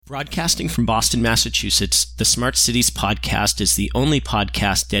Broadcasting from Boston, Massachusetts, the Smart Cities podcast is the only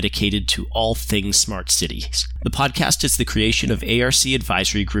podcast dedicated to all things smart cities. The podcast is the creation of ARC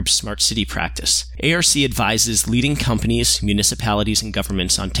Advisory Group's Smart City practice. ARC advises leading companies, municipalities, and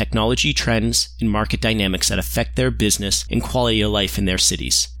governments on technology trends and market dynamics that affect their business and quality of life in their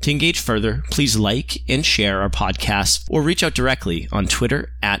cities. To engage further, please like and share our podcast or reach out directly on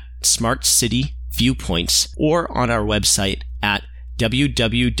Twitter at Smart City Viewpoints or on our website at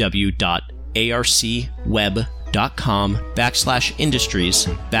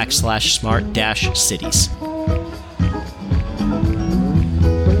www.arcweb.com/industries/smart-cities.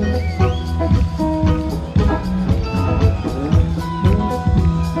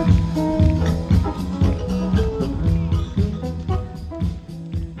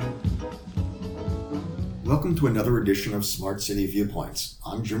 Welcome to another edition of Smart City Viewpoints.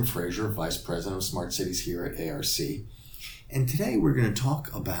 I'm Jim Frazer, Vice President of Smart Cities here at ARC. And today we're going to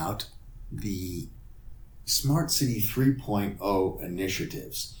talk about the Smart City 3.0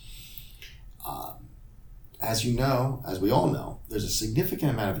 initiatives. As we all know, there's a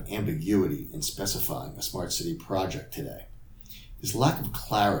significant amount of ambiguity in specifying a smart city project today. This lack of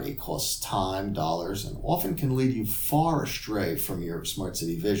clarity costs time, dollars, and often can lead you far astray from your smart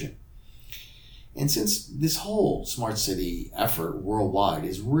city vision. And since this whole smart city effort worldwide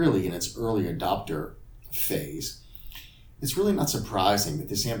is really in its early adopter phase, it's really not surprising that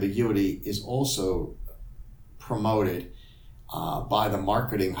this ambiguity is also promoted by the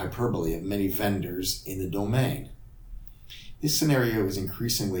marketing hyperbole of many vendors in the domain. This scenario is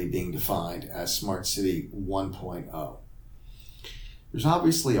increasingly being defined as Smart City 1.0. There's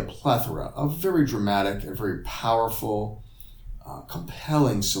obviously a plethora of very dramatic and very powerful,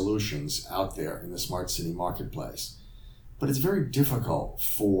 compelling solutions out there in the smart city marketplace. But it's very difficult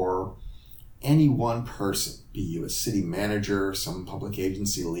for any one person, be you a city manager, some public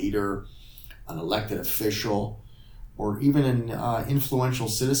agency leader, an elected official, or even an influential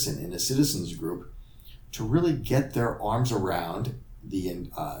citizen in a citizens group, to really get their arms around the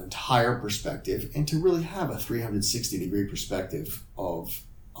entire perspective and to really have a 360-degree perspective of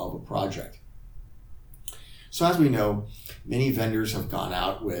a project. So as we know, many vendors have gone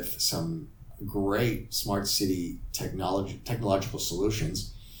out with some great smart city technological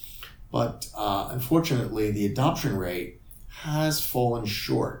solutions, but unfortunately the adoption rate has fallen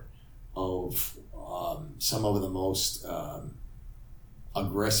short of some of the most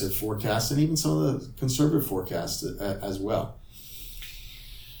aggressive forecasts and even some of the conservative forecasts as well.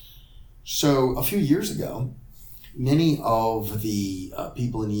 So a few years ago, many of the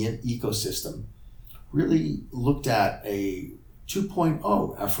people in the ecosystem really looked at a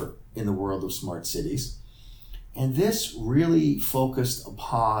 2.0 effort in the world of smart cities. And this really focused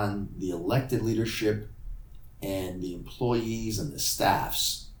upon the elected leadership and the employees and the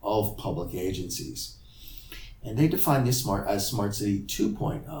staffs of public agencies. And they defined this as Smart City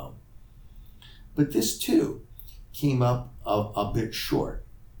 2.0. But this too came up a bit short.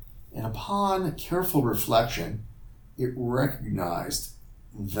 And upon careful reflection, it recognized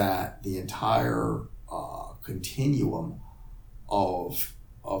that the entire continuum of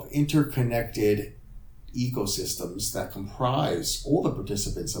interconnected ecosystems that comprise all the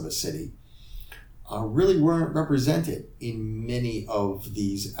participants of a city really weren't represented in many of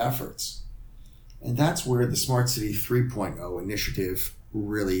these efforts. And that's where the Smart City 3.0 initiative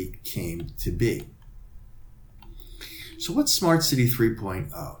really came to be. So what's Smart City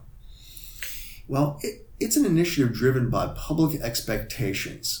 3.0? Well, it's an initiative driven by public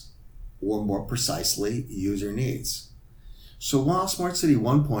expectations, or more precisely, user needs. So while Smart City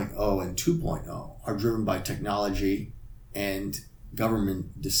 1.0 and 2.0 are driven by technology and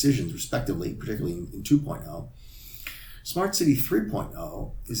government decisions, respectively, particularly in 2.0, Smart City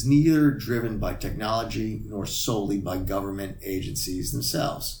 3.0 is neither driven by technology nor solely by government agencies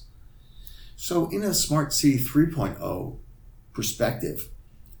themselves. So in a Smart City 3.0 perspective,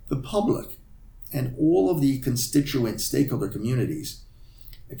 the public and all of the constituent stakeholder communities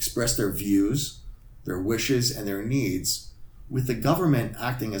express their views, their wishes, and their needs, with the government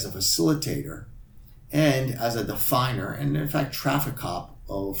acting as a facilitator and as a definer and, in fact, traffic cop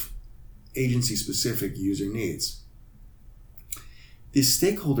of agency-specific user needs. This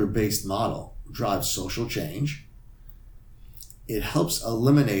stakeholder-based model drives social change. It helps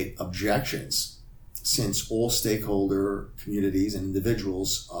eliminate objections, since all stakeholder communities and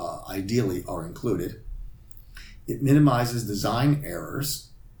individuals ideally are included. It minimizes design errors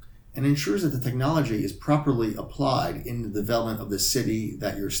and ensures that the technology is properly applied in the development of the city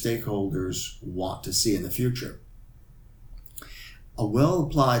that your stakeholders want to see in the future. A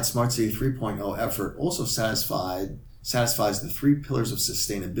well-applied Smart City 3.0 effort also satisfied satisfies the three pillars of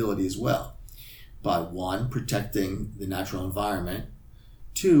sustainability as well, by 1, protecting the natural environment,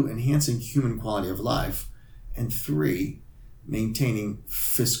 2, enhancing human quality of life, and 3, maintaining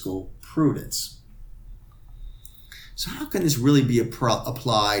fiscal prudence. So how can this really be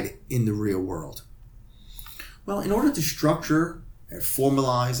applied in the real world? Well, in order to structure,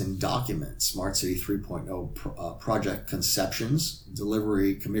 formalize, and document Smart City 3.0 project conceptions,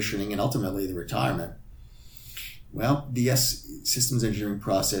 delivery, commissioning, and ultimately the retirement, well, the systems engineering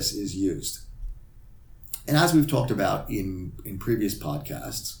process is used. And as we've talked about in previous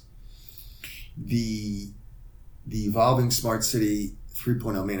podcasts, the evolving Smart City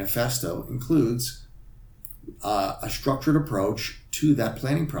 3.0 manifesto includes a structured approach to that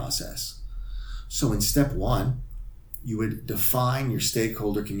planning process. So in step 1, you would define your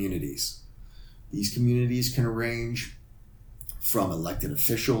stakeholder communities. These communities can range from elected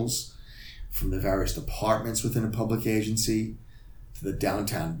officials, from the various departments within a public agency, to the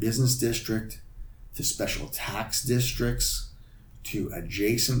downtown business district, to special tax districts, to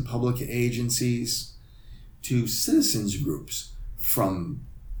adjacent public agencies, to citizens groups. From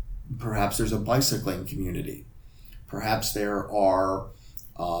perhaps there's a bicycling community, perhaps there are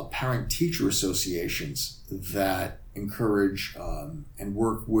parent-teacher associations that encourage and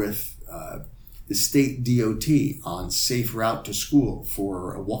work with the state DOT on safe route to school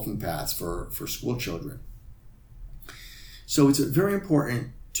for walking paths for school children. So it's very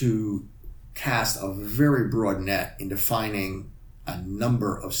important to cast a very broad net in defining a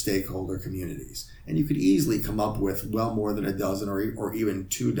number of stakeholder communities. And you could easily come up with well more than a dozen or even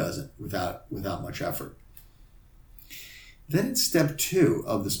 24 without much effort. Then in step 2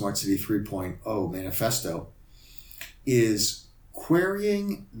 of the Smart City 3.0 manifesto is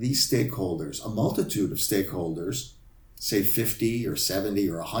querying these stakeholders, a multitude of stakeholders, say 50 or 70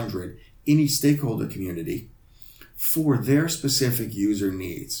 or 100 in each stakeholder community for their specific user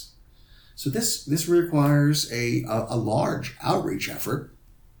needs. So this requires a large outreach effort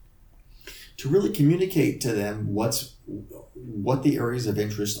to really communicate to them what the areas of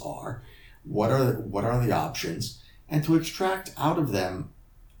interest are, what are the options, and to extract out of them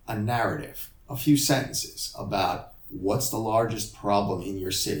a narrative, a few sentences about what's the largest problem in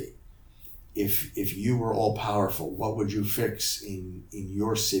your city. If you were all powerful, what would you fix in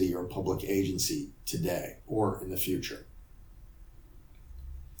your city or public agency today or in the future?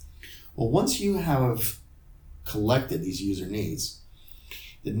 Well, once you have collected these user needs,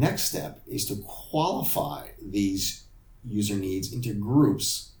 the next step is to qualify these user needs into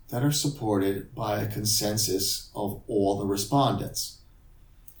groups that are supported by a consensus of all the respondents.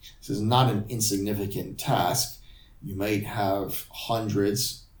 This is not an insignificant task. You might have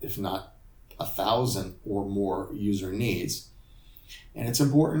hundreds, if not 1,000 or more user needs. And it's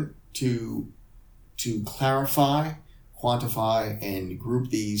important to clarify, quantify, and group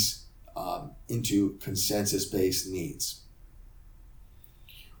these into consensus-based needs.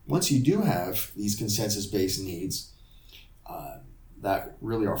 Once you do have these consensus-based needs that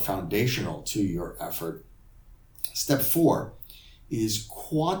really are foundational to your effort, step 4 is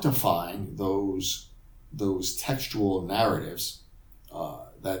quantifying those textual narratives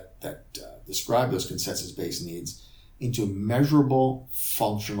that describe those consensus-based needs into measurable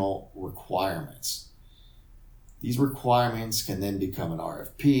functional requirements. These requirements can then become an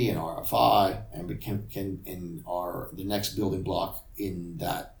RFP, an RFI, and are the next building block in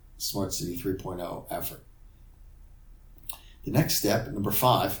that Smart City 3.0 effort. The next step, number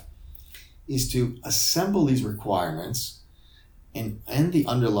 5, is to assemble these requirements and the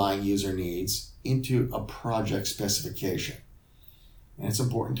underlying user needs into a project specification. And it's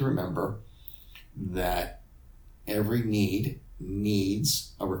important to remember that every need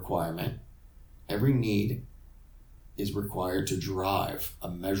needs a requirement. Every need is required to drive a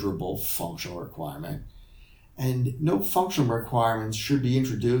measurable functional requirement. And no functional requirements should be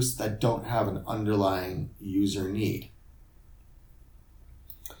introduced that don't have an underlying user need.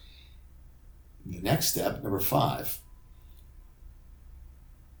 The next step, number 5,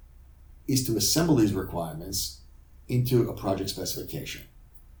 is to assemble these requirements into a project specification.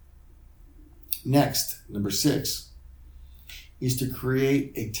 Next, number 6, is to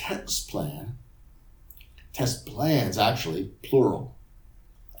create a test plans actually, plural,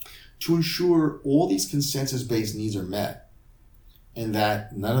 to ensure all these consensus-based needs are met and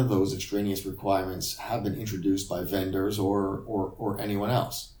that none of those extraneous requirements have been introduced by vendors or anyone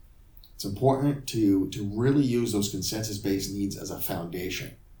else. It's important to really use those consensus-based needs as a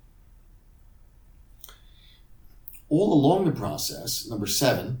foundation. All along the process, number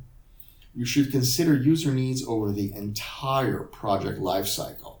 7, you should consider user needs over the entire project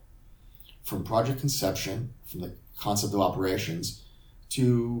lifecycle, from project conception, from the concept of operations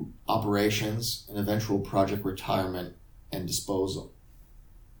to operations and eventual project retirement and disposal.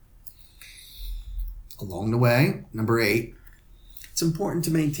 Along the way, number 8, it's important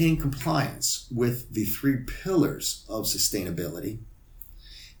to maintain compliance with the 3 pillars of sustainability,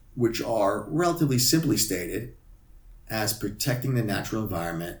 which are relatively simply stated as protecting the natural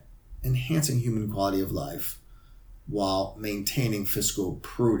environment, enhancing human quality of life, while maintaining fiscal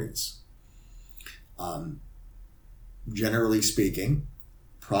prudence. Generally speaking,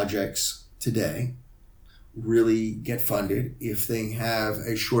 projects today really get funded if they have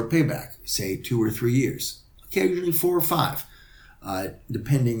a short payback, say 2 or 3 years, occasionally 4 or 5,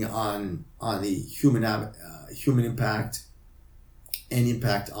 depending on the human impact and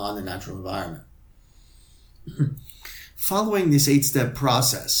impact on the natural environment. Following this 8-step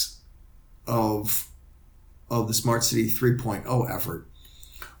process of the Smart City 3.0 effort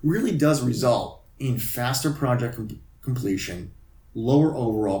really does result in faster project completion, lower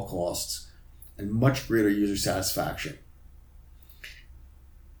overall costs, and much greater user satisfaction.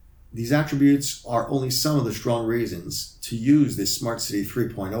 These attributes are only some of the strong reasons to use this Smart City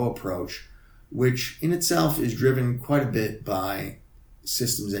 3.0 approach, which in itself is driven quite a bit by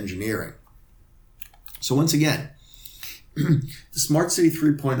systems engineering. So once again, the Smart City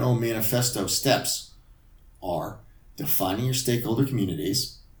 3.0 manifesto steps are defining your stakeholder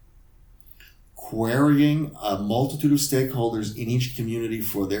communities, querying a multitude of stakeholders in each community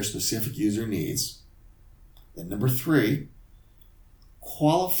for their specific user needs. Then number 3,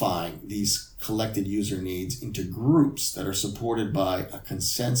 qualifying these collected user needs into groups that are supported by a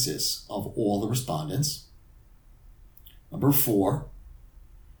consensus of all the respondents. Number 4,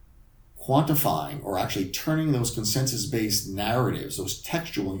 quantifying or actually turning those consensus-based narratives, those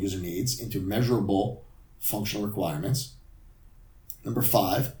textual user needs, into measurable functional requirements. Number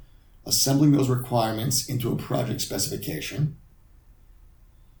 5, assembling those requirements into a project specification.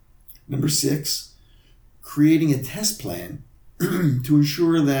 Number 6, creating a test plan to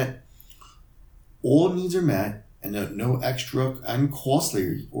ensure that all needs are met and that no extra and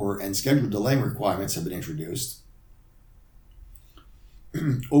costly and schedule delaying requirements have been introduced.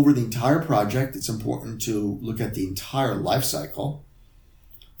 Over the entire project, it's important to look at the entire life cycle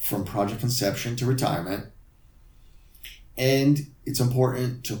from project conception to retirement. And it's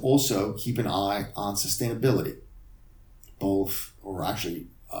important to also keep an eye on sustainability,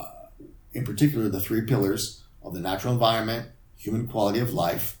 in particular, the 3 pillars of the natural environment, human quality of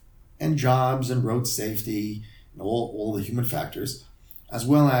life, and jobs and road safety, and all the human factors, as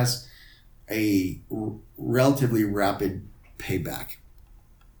well as a relatively rapid payback.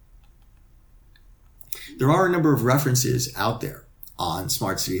 There are a number of references out there on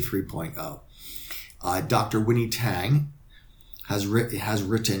Smart City 3.0. Dr. Winnie Tang has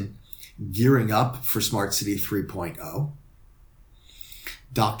written Gearing Up for Smart City 3.0.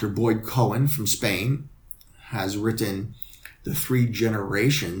 Dr. Boyd Cohen from Spain has written The 3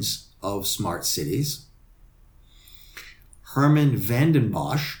 Generations of Smart Cities. Herman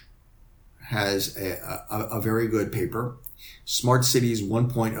Vandenbosch has a very good paper, Smart Cities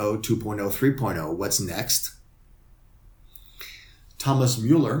 1.0, 2.0, 3.0, What's Next? Thomas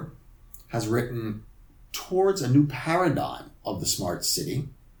Mueller has written Towards a New Paradigm of the Smart City.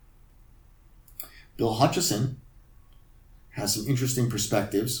 Bill Hutchison has some interesting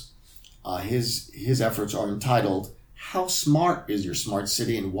perspectives. His efforts are entitled, How Smart is Your Smart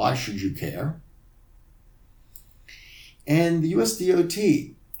City and Why Should You Care? And the US DOT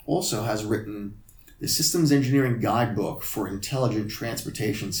also has written the Systems Engineering Guidebook for Intelligent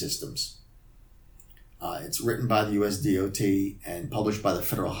Transportation Systems. It's written by the US DOT and published by the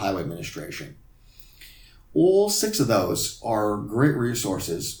Federal Highway Administration. All 6 of those are great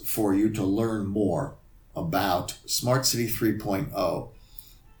resources for you to learn more about Smart City 3.0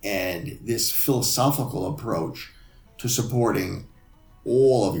 and this philosophical approach to supporting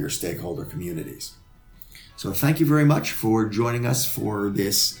all of your stakeholder communities. So thank you very much for joining us for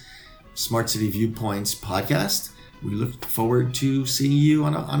this Smart City Viewpoints podcast. We look forward to seeing you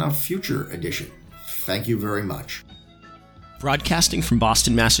on a future edition. Thank you very much. Broadcasting from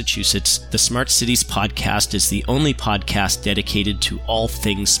Boston, Massachusetts, the Smart Cities podcast is the only podcast dedicated to all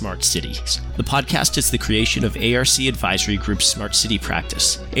things smart cities. The podcast is the creation of ARC Advisory Group's Smart City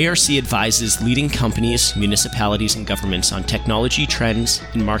practice. ARC advises leading companies, municipalities, and governments on technology trends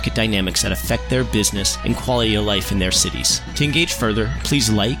and market dynamics that affect their business and quality of life in their cities. To engage further,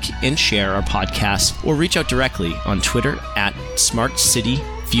 please like and share our podcast or reach out directly on Twitter at Smart City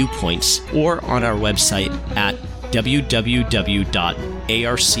Viewpoints or on our website at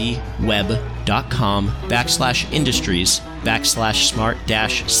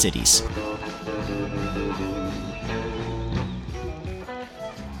www.arcweb.com/industries/smart-cities.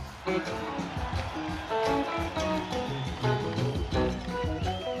 Bye.